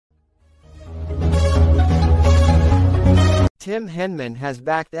Tim Henman has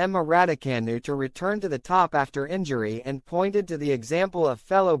backed Emma Raducanu to return to the top after injury and pointed to the example of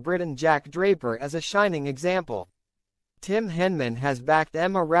fellow Briton Jack Draper as a shining example. Tim Henman has backed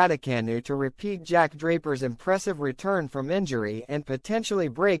Emma Raducanu to repeat Jack Draper's impressive return from injury and potentially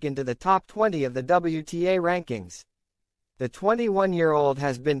break into the top 20 of the WTA rankings. The 21-year-old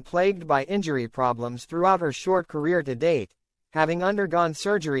has been plagued by injury problems throughout her short career to date, having undergone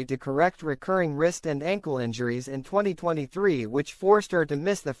surgery to correct recurring wrist and ankle injuries in 2023, which forced her to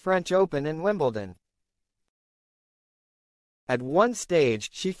miss the French Open and Wimbledon. At one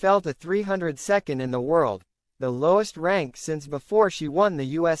stage, she fell to 302nd in the world, the lowest rank since before she won the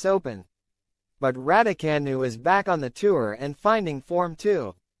US Open. But Raducanu is back on the tour and finding form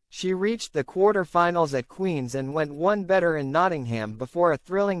too. She reached the quarter-finals at Queen's and went one better in Nottingham before a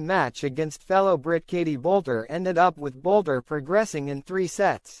thrilling match against fellow Brit Katie Boulter ended up with Boulter progressing in 3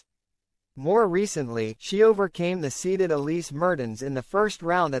 sets. More recently, she overcame the seeded Elise Mertens in the first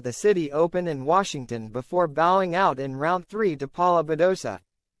round at the City Open in Washington before bowing out in round 3 to Paula Badosa.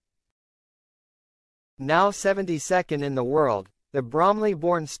 Now 72nd in the world, the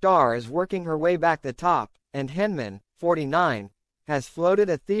Bromley-born star is working her way back the top, and Henman, 49, has floated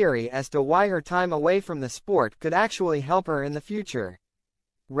a theory as to why her time away from the sport could actually help her in the future.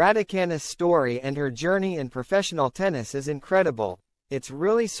 Raducanu's story and her journey in professional tennis is incredible. It's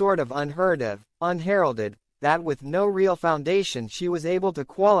really sort of unheard of, unheralded, that with no real foundation she was able to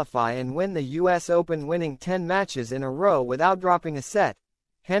qualify and win the US Open, winning 10 matches in a row without dropping a set,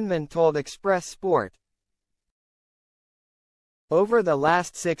 Henman told Express Sport. Over the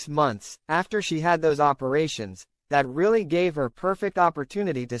last 6 months, after she had those operations, that really gave her perfect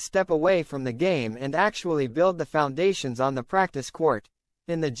opportunity to step away from the game and actually build the foundations on the practice court,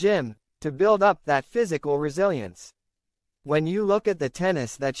 in the gym, to build up that physical resilience. When you look at the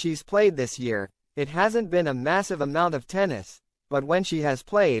tennis that she's played this year, it hasn't been a massive amount of tennis, but when she has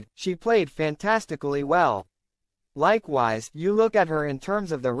played, she played fantastically well. Likewise, you look at her in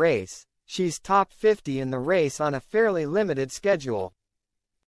terms of the race, she's top 50 in the race on a fairly limited schedule.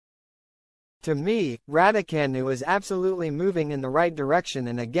 To me, Raducanu is absolutely moving in the right direction,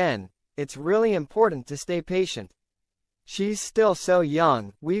 and again, it's really important to stay patient. She's still so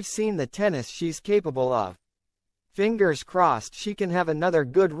young, we've seen the tennis she's capable of. Fingers crossed she can have another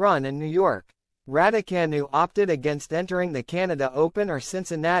good run in New York. Raducanu opted against entering the Canada Open or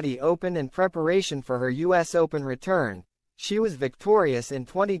Cincinnati Open in preparation for her US Open return. She was victorious in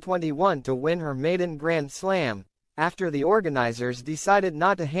 2021 to win her maiden Grand Slam, after the organizers decided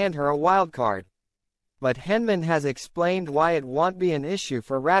not to hand her a wildcard. But Henman has explained why it won't be an issue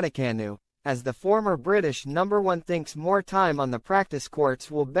for Raducanu, as the former British #1 thinks more time on the practice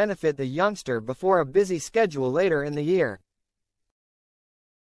courts will benefit the youngster before a busy schedule later in the year.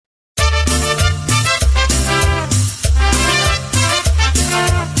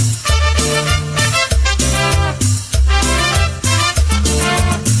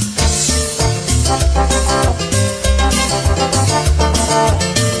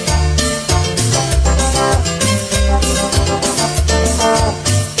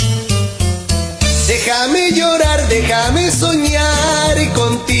 Déjame llorar, déjame soñar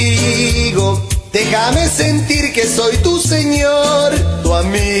contigo, déjame sentir que soy tu Señor, tu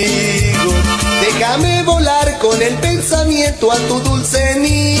amigo. Déjame volar con el pensamiento a tu dulce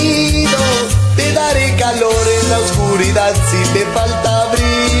nido, te daré calor en la oscuridad si te falta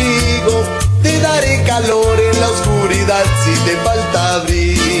abrigo, te daré calor en la oscuridad si te falta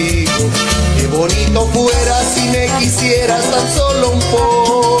abrigo. Qué bonito fuera si me quisieras tan solo un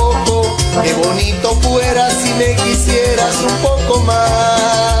poco, qué bonito fuera si me quisieras un poco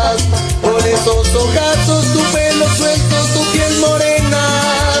más. Con esos ojazos, tu pelo suelto, tu piel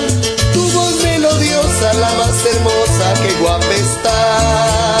morena, tu voz melodiosa, la más hermosa, qué guapa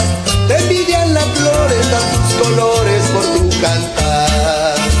estás. Te envidian las flores, dan tus colores por tu cantar.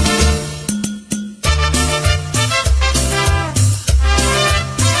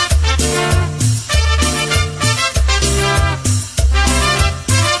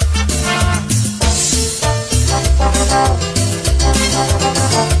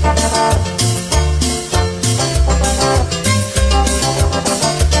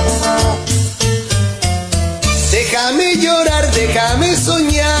 Déjame llorar, déjame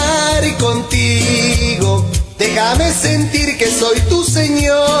soñar contigo, déjame sentir que soy tu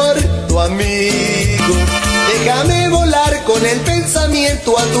Señor, tu amigo. Déjame volar con el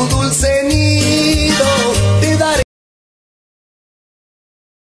pensamiento a tu dulce nido, te daré